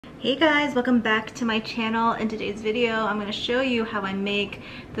Hey guys, welcome back to my channel. In today's video, I'm going to show you how I make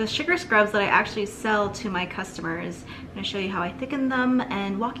the sugar scrubs that I actually sell to my customers. I'm going to show you how I thicken them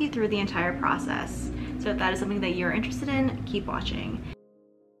and walk you through the entire process. So if that is something that you're interested in, keep watching.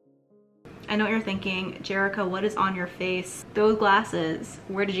 I know what you're thinking, Jerica, what is on your face? Those glasses,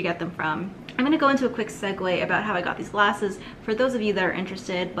 where did you get them from? I'm gonna go into a quick segue about how I got these glasses for those of you that are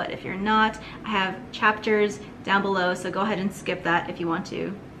interested, but if you're not, I have chapters down below, so go ahead and skip that if you want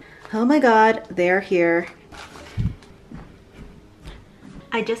to. Oh my God, they're here.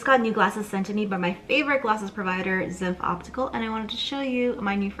 I just got new glasses sent to me by my favorite glasses provider, Zinff Optical, and I wanted to show you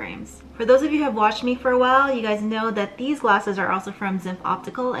my new frames. For those of you who have watched me for a while, you guys know that these glasses are also from Zinff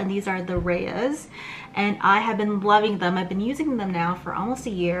Optical, and these are the Reyes, and I have been loving them. I've been using them now for almost a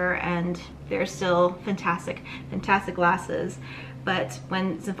year, and they're still fantastic, fantastic glasses. But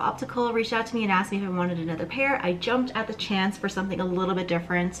when Zinff Optical reached out to me and asked me if I wanted another pair, I jumped at the chance for something a little bit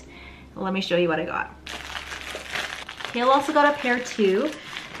different. Let me show you what I got. He'll also got a pair too,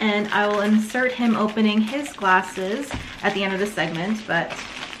 and I will insert him opening his glasses at the end of the segment, but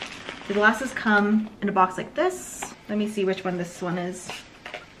the glasses come in a box like this. Let me see which one this one is.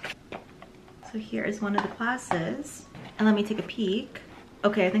 So here is one of the glasses, and let me take a peek.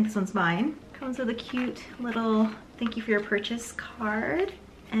 Okay, I think this one's mine. Comes with a cute little thank you for your purchase card,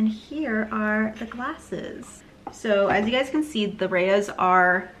 and here are the glasses. So as you guys can see, the Reyes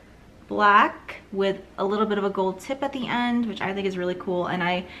are black with a little bit of a gold tip at the end, which I think is really cool, and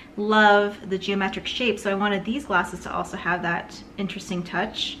I love the geometric shape, so I wanted these glasses to also have that interesting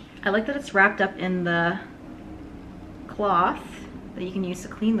touch. I like that it's wrapped up in the cloth that you can use to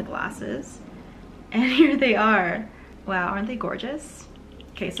clean the glasses, and here they are. Wow, aren't they gorgeous?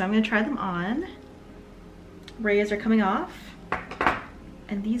 Okay, so I'm gonna try them on. Reyes are coming off,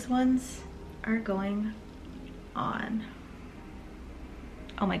 and these ones are going on.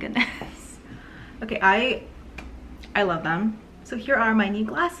 Oh my goodness. Okay, I love them. So here are my new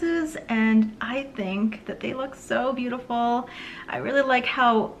glasses, and I think that they look so beautiful. I really like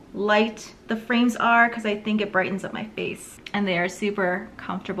how light the frames are because I think it brightens up my face, and they are super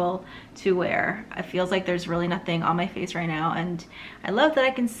comfortable to wear. It feels like there's really nothing on my face right now, and I love that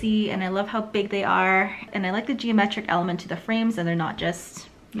I can see, and I love how big they are, and I like the geometric element to the frames, and they're not just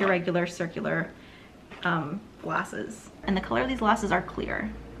your regular circular glasses. And the color of these glasses are clear.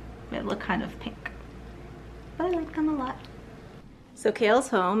 They look kind of pink, but I like them a lot. So Kale's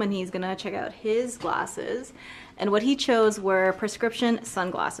home and he's gonna check out his glasses, and what he chose were prescription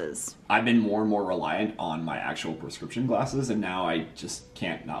sunglasses. I've been more and more reliant on my actual prescription glasses, and now I just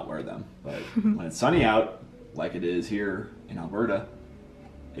can't not wear them. But when it's sunny out, like it is here in Alberta,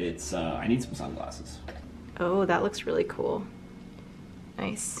 it's I need some sunglasses. Oh, that looks really cool.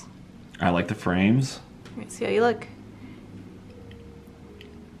 Nice. I like the frames. All right, see how you look.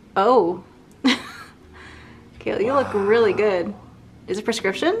 Oh. Kale, you look really good. Is it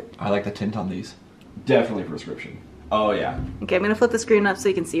prescription? I like the tint on these. Definitely prescription. Oh yeah. Okay, I'm gonna flip the screen up so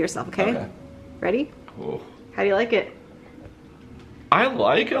you can see yourself, okay? Okay. Ready? Oh. How do you like it? I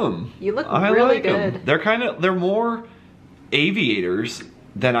like them. You look really good. Them. They're more aviators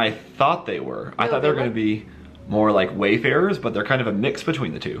than I thought they were. I thought they were gonna be more like wayfarers, but they're kind of a mix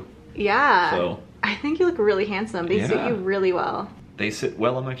between the two. Yeah. So I think you look really handsome. They suit you really well. They sit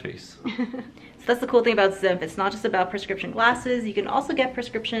well on my face. So that's the cool thing about Zinff. It's not just about prescription glasses. You can also get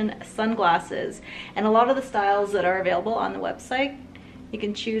prescription sunglasses. And a lot of the styles that are available on the website, you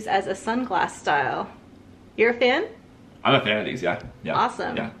can choose as a sunglass style. You're a fan? I'm a fan of these, yeah.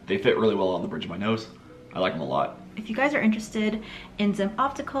 Awesome. Yeah, they fit really well on the bridge of my nose. I like them a lot. If you guys are interested in Zinff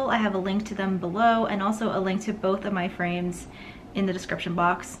Optical, I have a link to them below, and also a link to both of my frames in the description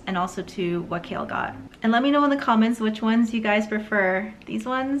box, and also to what Kale got. And let me know in the comments which ones you guys prefer, these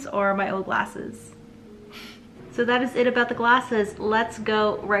ones or my old glasses. So that is it about the glasses. Let's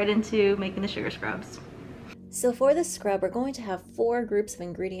go right into making the sugar scrubs. So for this scrub, we're going to have 4 groups of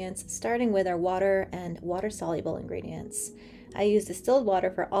ingredients, starting with our water and water-soluble ingredients. I use distilled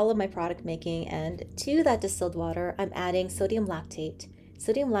water for all of my product making, and to that distilled water, I'm adding sodium lactate.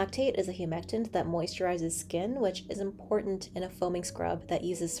 Sodium lactate is a humectant that moisturizes skin, which is important in a foaming scrub that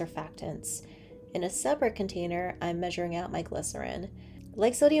uses surfactants. In a separate container, I'm measuring out my glycerin.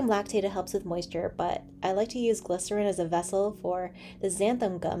 Like sodium lactate, it helps with moisture, but I like to use glycerin as a vessel for the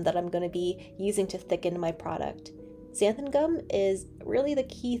xanthan gum that I'm going to be using to thicken my product. Xanthan gum is really the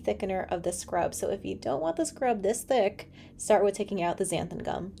key thickener of the scrub, so if you don't want the scrub this thick, start with taking out the xanthan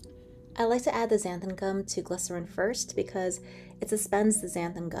gum. I like to add the xanthan gum to glycerin first because it suspends the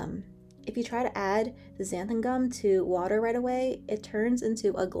xanthan gum. If you try to add the xanthan gum to water right away, it turns into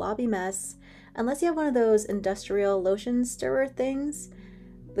a globby mess unless you have one of those industrial lotion stirrer things.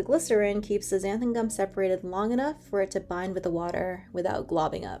 The glycerin keeps the xanthan gum separated long enough for it to bind with the water without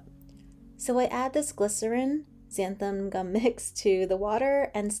globbing up. So I add this glycerin xanthan gum mix to the water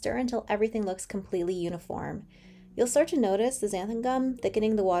and stir until everything looks completely uniform. You'll start to notice the xanthan gum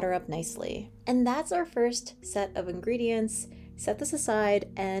thickening the water up nicely. And that's our first set of ingredients. Set this aside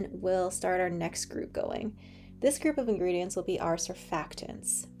and we'll start our next group going. This group of ingredients will be our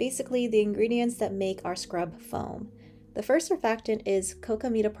surfactants, basically the ingredients that make our scrub foam. The first surfactant is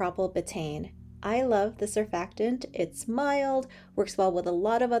cocamidopropyl betaine. I love the surfactant. It's mild, works well with a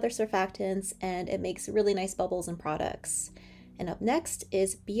lot of other surfactants, and it makes really nice bubbles in products. And up next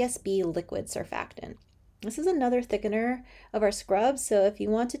is BSB liquid surfactant. This is another thickener of our scrubs, so if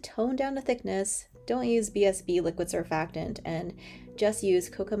you want to tone down the thickness, don't use BSB liquid surfactant and just use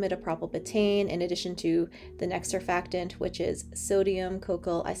cocamidopropyl betaine in addition to the next surfactant, which is sodium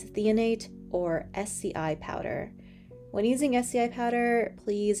cocoyl isethionate or SCI powder. When using SCI powder,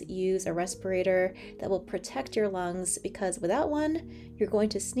 please use a respirator that will protect your lungs because without one, you're going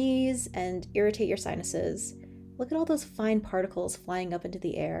to sneeze and irritate your sinuses. Look at all those fine particles flying up into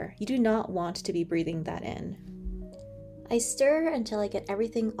the air. You do not want to be breathing that in. I stir until I get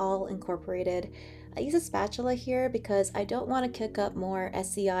everything all incorporated. I use a spatula here because I don't want to kick up more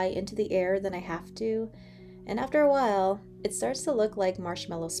SCI into the air than I have to. And after a while, it starts to look like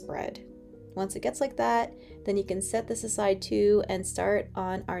marshmallow spread. Once it gets like that, then you can set this aside too and start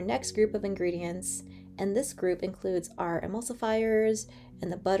on our next group of ingredients. And this group includes our emulsifiers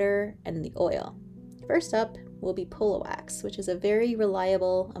and the butter and the oil. First up will be Polo Wax, which is a very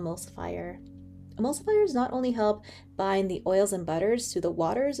reliable emulsifier. Emulsifiers not only help bind the oils and butters to the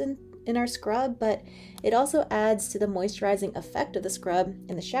waters in our scrub, but it also adds to the moisturizing effect of the scrub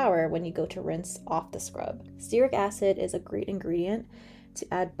in the shower when you go to rinse off the scrub. Stearic acid is a great ingredient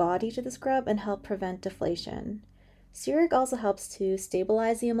to add body to the scrub and help prevent deflation. Stearic also helps to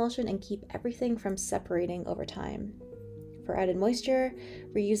stabilize the emulsion and keep everything from separating over time. For added moisture,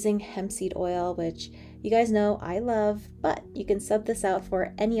 we're using hemp seed oil, which you guys know I love, but you can sub this out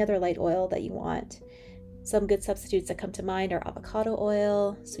for any other light oil that you want. Some good substitutes that come to mind are avocado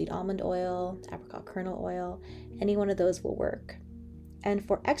oil, sweet almond oil, apricot kernel oil. Any one of those will work. And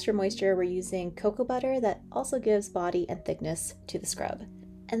for extra moisture, we're using cocoa butter that also gives body and thickness to the scrub.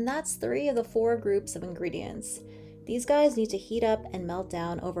 And that's 3 of the 4 groups of ingredients. These guys need to heat up and melt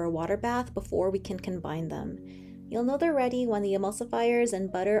down over a water bath before we can combine them. You'll know they're ready when the emulsifiers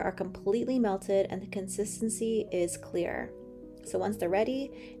and butter are completely melted and the consistency is clear. So once they're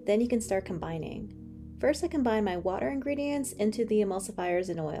ready, then you can start combining. First, I combine my water ingredients into the emulsifiers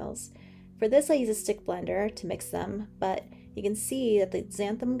and oils. For this, I use a stick blender to mix them, but you can see that the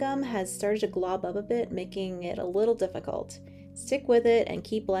xanthan gum has started to glob up a bit, making it a little difficult. Stick with it and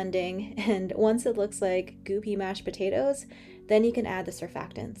keep blending, and once it looks like goopy mashed potatoes, then you can add the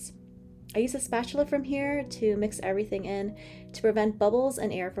surfactants. I use a spatula from here to mix everything in to prevent bubbles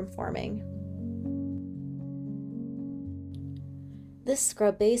and air from forming. This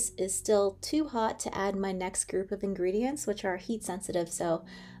scrub base is still too hot to add my next group of ingredients, which are heat sensitive, so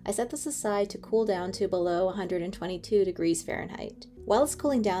I set this aside to cool down to below 122 degrees Fahrenheit. While it's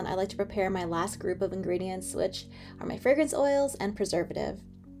cooling down, I like to prepare my last group of ingredients, which are my fragrance oils and preservative.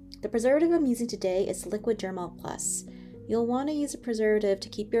 The preservative I'm using today is Liquid Dermal Plus. You'll want to use a preservative to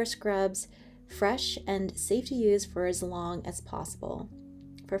keep your scrubs fresh and safe to use for as long as possible.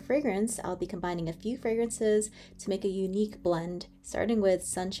 For fragrance, I'll be combining a few fragrances to make a unique blend, starting with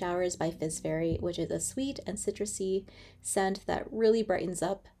Sun Showers by Fizz Fairy, which is a sweet and citrusy scent that really brightens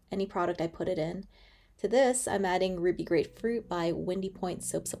up any product I put it in. To this, I'm adding Ruby Grapefruit by Windy Point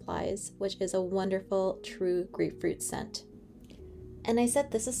Soap Supplies, which is a wonderful, true grapefruit scent. And I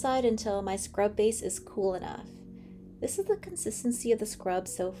set this aside until my scrub base is cool enough. This is the consistency of the scrub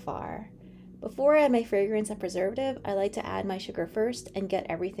so far. Before I add my fragrance and preservative, I like to add my sugar first and get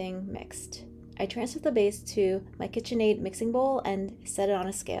everything mixed. I transfer the base to my KitchenAid mixing bowl and set it on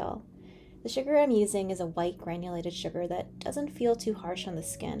a scale. The sugar I'm using is a white granulated sugar that doesn't feel too harsh on the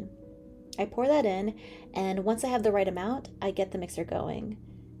skin. I pour that in, and once I have the right amount, I get the mixer going.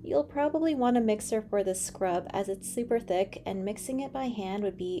 You'll probably want a mixer for this scrub as it's super thick, and mixing it by hand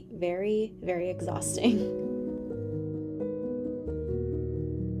would be very, very exhausting.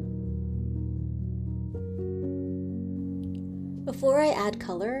 Before I add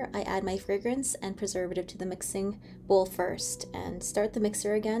color, I add my fragrance and preservative to the mixing bowl first and start the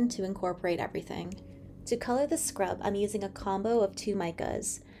mixer again to incorporate everything. To color the scrub, I'm using a combo of 2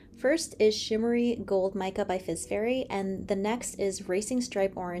 micas. First is Shimmery Gold Mica by Fizz Fairy, and the next is Racing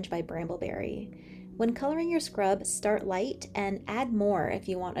Stripe Orange by Brambleberry. When coloring your scrub, start light and add more if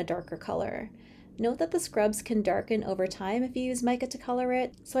you want a darker color. Note that the scrubs can darken over time if you use mica to color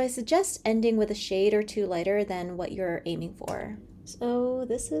it, so I suggest ending with a shade or two lighter than what you're aiming for. So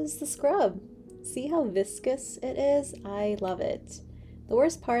this is the scrub. See how viscous it is? I love it. The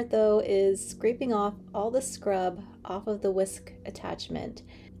worst part though is scraping off all the scrub off of the whisk attachment.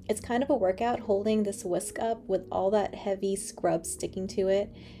 It's kind of a workout holding this whisk up with all that heavy scrub sticking to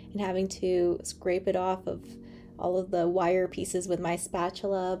it and having to scrape it off of all of the wire pieces with my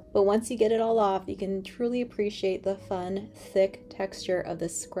spatula. But once you get it all off, you can truly appreciate the fun, thick texture of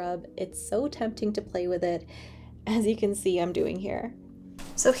this scrub. It's so tempting to play with it, as you can see I'm doing here.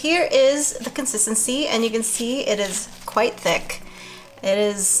 So here is the consistency, and you can see it is quite thick. It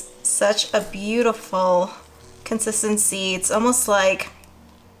is such a beautiful consistency. It's almost like,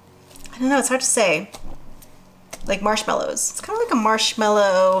 I don't know, it's hard to say, like marshmallows. It's kind of like a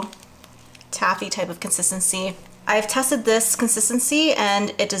marshmallow taffy type of consistency. I've tested this consistency and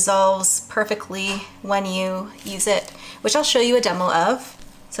it dissolves perfectly when you use it, which I'll show you a demo of.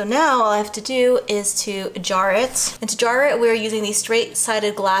 So now all I have to do is to jar it. And to jar it, we're using these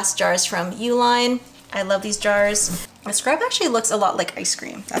straight-sided glass jars from Uline. I love these jars. The scrub actually looks a lot like ice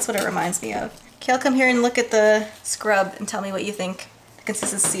cream. That's what it reminds me of. Kale, come here and look at the scrub and tell me what you think the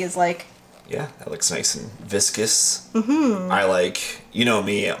consistency is like. Yeah, that looks nice and viscous. I like, you know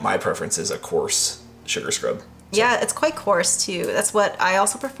me, my preference is a coarse sugar scrub. So. Yeah, it's quite coarse too. That's what I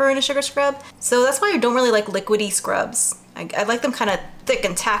also prefer in a sugar scrub. So that's why I don't really like liquidy scrubs. I like them kind of thick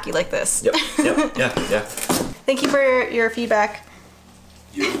and tacky like this. Yep, yeah. Thank you for your feedback.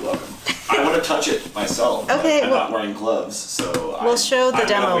 You're welcome. I want to touch it myself, okay, but I'm not wearing gloves, so we'll show the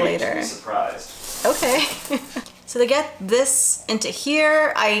demo later. To be surprised. Okay. So to get this into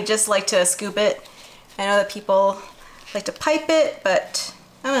here, I just like to scoop it. I know that people like to pipe it, but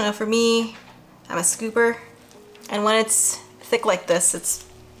I don't know, for me, I'm a scooper. And when it's thick like this, it's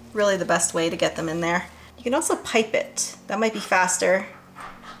really the best way to get them in there. You can also pipe it. That might be faster,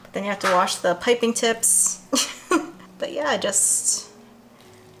 but then you have to wash the piping tips. But yeah, just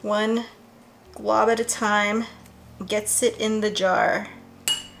one glob at a time gets it in the jar.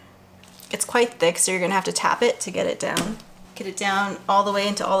 It's quite thick, so you're gonna have to tap it to get it down. Get it down all the way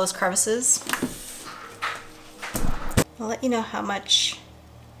into all those crevices. I'll let you know how much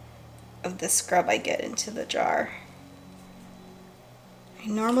of the scrub I get into the jar. I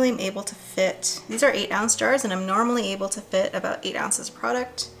normally am able to fit, these are 8-ounce jars, and I'm normally able to fit about 8 ounces of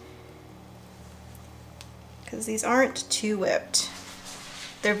product, because these aren't too whipped.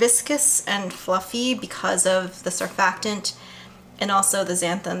 They're viscous and fluffy because of the surfactant and also the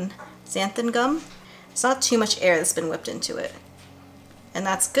xanthan gum. It's not too much air that's been whipped into it. And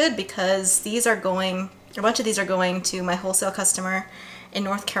that's good because these are going, a bunch of these are going to my wholesale customer in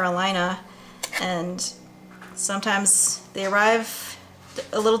North Carolina, and sometimes they arrive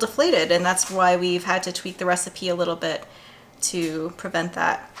a little deflated, and that's why we've had to tweak the recipe a little bit to prevent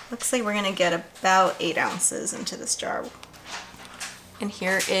that. Looks like we're gonna get about 8 ounces into this jar. And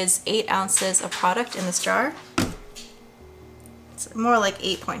here is 8 ounces of product in this jar. It's more like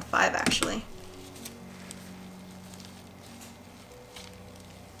 8.5 actually.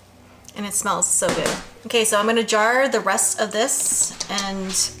 And it smells so good. Okay, so I'm gonna jar the rest of this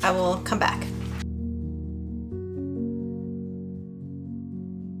and I will come back.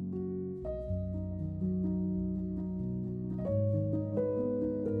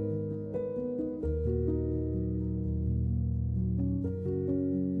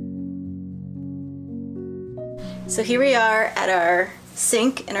 So here we are at our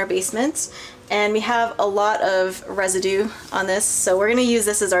sink in our basement, and we have a lot of residue on this, so we're gonna use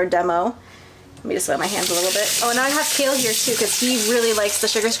this as our demo. Let me just wet my hands a little bit. Oh, and I have Kale here too, because he really likes the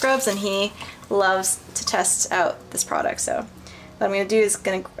sugar scrubs and he loves to test out this product. So what I'm gonna do is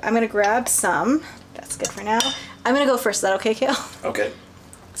I'm gonna grab some. That's good for now. I'm gonna go first. Is that okay, Kale? Okay.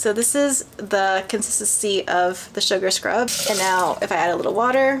 So this is the consistency of the sugar scrub. And now if I add a little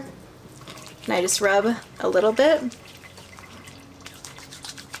water, and I just rub a little bit.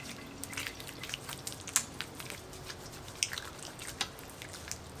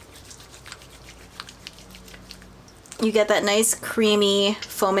 You get that nice creamy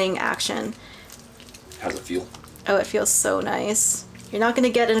foaming action. How's it feel? Oh, it feels so nice. You're not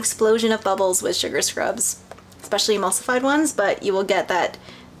gonna get an explosion of bubbles with sugar scrubs, especially emulsified ones, but you will get that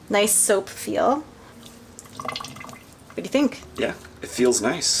nice soap feel. What do you think? Yeah, it feels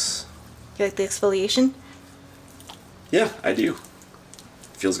nice. You like the exfoliation? Yeah, I do.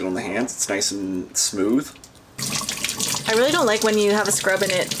 Feels good on the hands. It's nice and smooth. I really don't like when you have a scrub in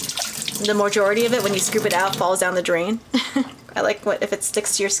it. The majority of it, when you scoop it out, falls down the drain. I like if it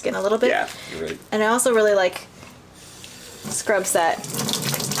sticks to your skin a little bit. Yeah, you're right. And I also really like scrubs that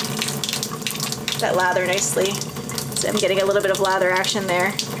that lather nicely. So I'm getting a little bit of lather action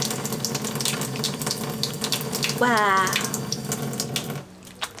there. Wow.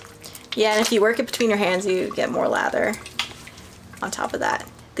 Yeah, and if you work it between your hands, you get more lather on top of that.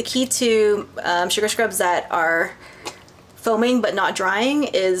 The key to sugar scrubs that are foaming but not drying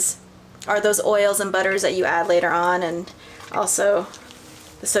are those oils and butters that you add later on, and also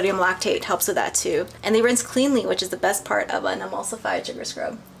the sodium lactate helps with that too. And they rinse cleanly, which is the best part of an emulsified sugar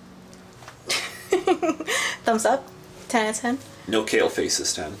scrub. Thumbs up? 10 out of 10? No kale face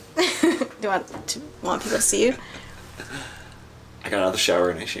this time. Do you want people to see you? I got out of the shower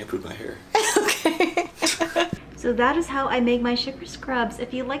and I shampooed my hair. Okay. So that is how I make my sugar scrubs.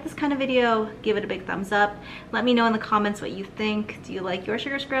 If you like this kind of video, give it a big thumbs up. Let me know in the comments what you think. Do you like your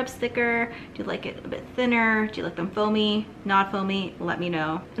sugar scrubs thicker? Do you like it a bit thinner? Do you like them foamy, not foamy? Let me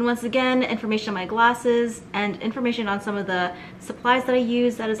know. And once again, information on my glasses and information on some of the supplies that I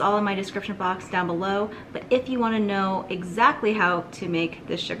use, that is all in my description box down below. But if you want to know exactly how to make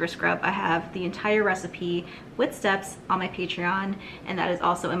this sugar scrub, I have the entire recipe with steps on my Patreon, and that is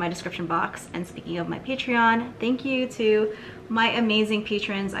also in my description box. And speaking of my Patreon, thank you to my amazing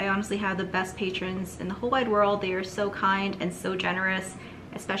patrons. I honestly have the best patrons in the whole wide world. They are so kind and so generous,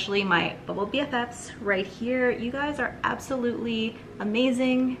 especially my bubble BFFs right here. You guys are absolutely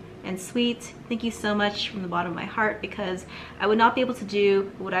amazing and sweet. Thank you so much from the bottom of my heart, because I would not be able to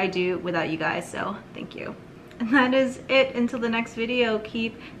do what I do without you guys, so thank you. And that is it until the next video.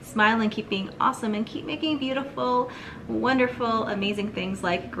 Keep smiling, keep being awesome, and keep making beautiful, wonderful, amazing things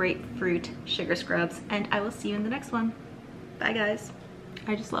like grapefruit sugar scrubs. And I will see you in the next one. Bye guys.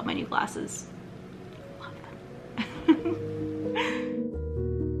 I just love my new glasses. Love them.